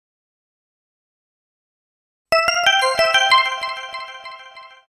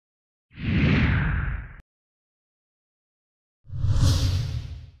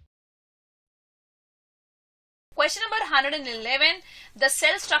Question number 111. The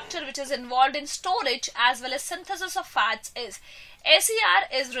cell structure which is involved in storage as well as synthesis of fats is.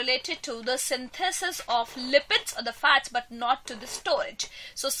 SER is related to the synthesis of lipids or the fats but not to the storage.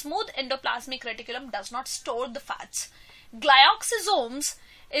 So smooth endoplasmic reticulum does not store the fats. Glyoxysomes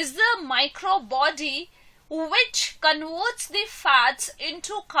is the microbody which converts the fats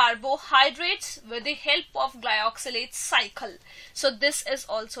into carbohydrates with the help of glyoxylate cycle. So this is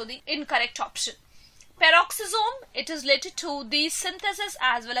also the incorrect option. Peroxisome, it is related to the synthesis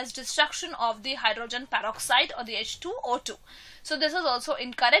as well as destruction of the hydrogen peroxide or the H2O2. So this is also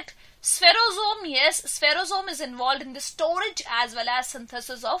incorrect. Spherosome, yes, spherosome is involved in the storage as well as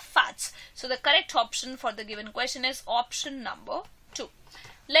synthesis of fats. So the correct option for the given question is option number 2.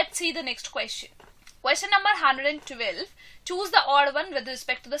 Let's see the next question. Question number 112. Choose the odd one with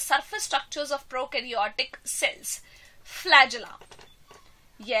respect to the surface structures of prokaryotic cells. Flagella.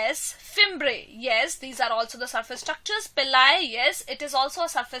 Yes. Fimbriae. Yes, these are also the surface structures. Pillae. Yes, it is also a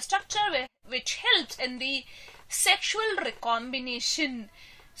surface structure which helps in the sexual recombination.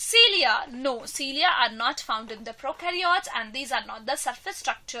 Cilia. No, cilia are not found in the prokaryotes and these are not the surface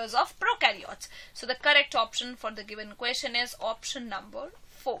structures of prokaryotes. So the correct option for the given question is option number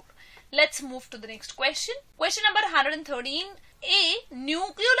 4. Let's move to the next question. Question number 113. A.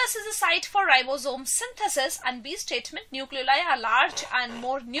 Nucleolus is a site for ribosome synthesis, and B. Statement, nucleoli are large and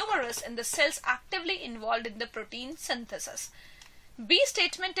more numerous in the cells actively involved in the protein synthesis. B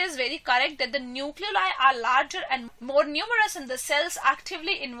statement is very correct that the nucleoli are larger and more numerous in the cells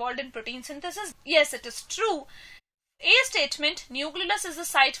actively involved in protein synthesis. Yes, it is true. A statement, nucleolus is a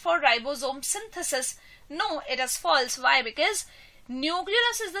site for ribosome synthesis. No, it is false. Why? Because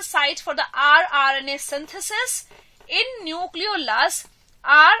nucleolus is the site for the rRNA synthesis. In nucleolus,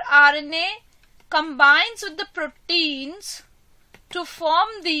 rRNA combines with the proteins to form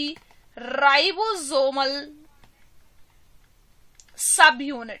the ribosomal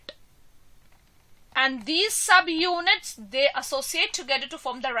subunit. And these subunits, they associate together to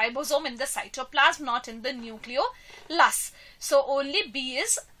form the ribosome in the cytoplasm, not in the nucleolus. So only B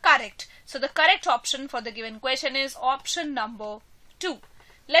is correct. So the correct option for the given question is option number 2.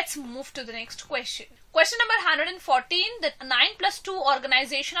 Let's move to the next question. Question number 114. The 9+2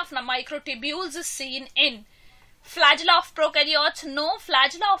 organization of microtubules is seen in flagella of prokaryotes. No,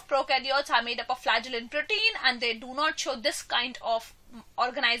 flagella of prokaryotes are made up of flagellin protein and they do not show this kind of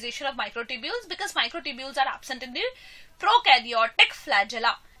organization of microtubules because microtubules are absent in the prokaryotic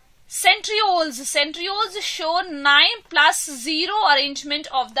flagella. Centrioles show 9+0 arrangement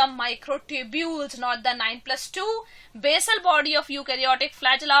of the microtubules, not the 9+2. Basal body of eukaryotic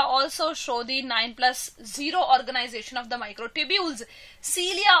flagella also show the 9+0 organization of the microtubules.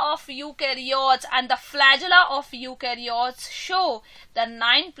 Cilia of eukaryotes and the flagella of eukaryotes show the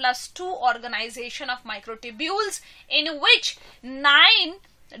 9+2 organization of microtubules, in which 9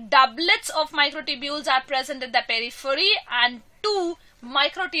 doublets of microtubules are present at the periphery and 2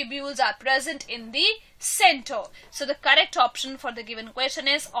 microtubules are present in the center. So the correct option for the given question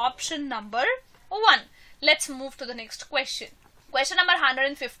is option number 1. Let's move to the next question. Question number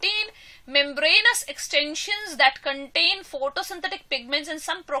 115. Membranous extensions that contain photosynthetic pigments in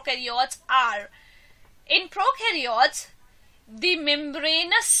some prokaryotes are. In prokaryotes, the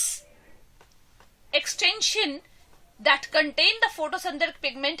membranous extension that contain the photosynthetic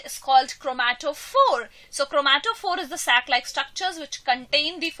pigment is called chromatophore. So chromatophore is the sac-like structures which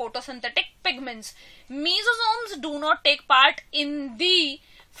contain the photosynthetic pigments. Mesosomes do not take part in the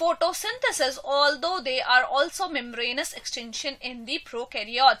photosynthesis, although they are also membranous extension in the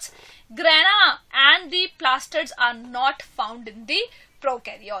prokaryotes. Grana and the plastids are not found in the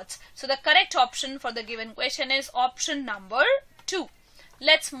prokaryotes. So the correct option for the given question is option number 2.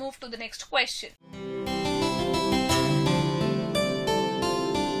 Let's move to the next question.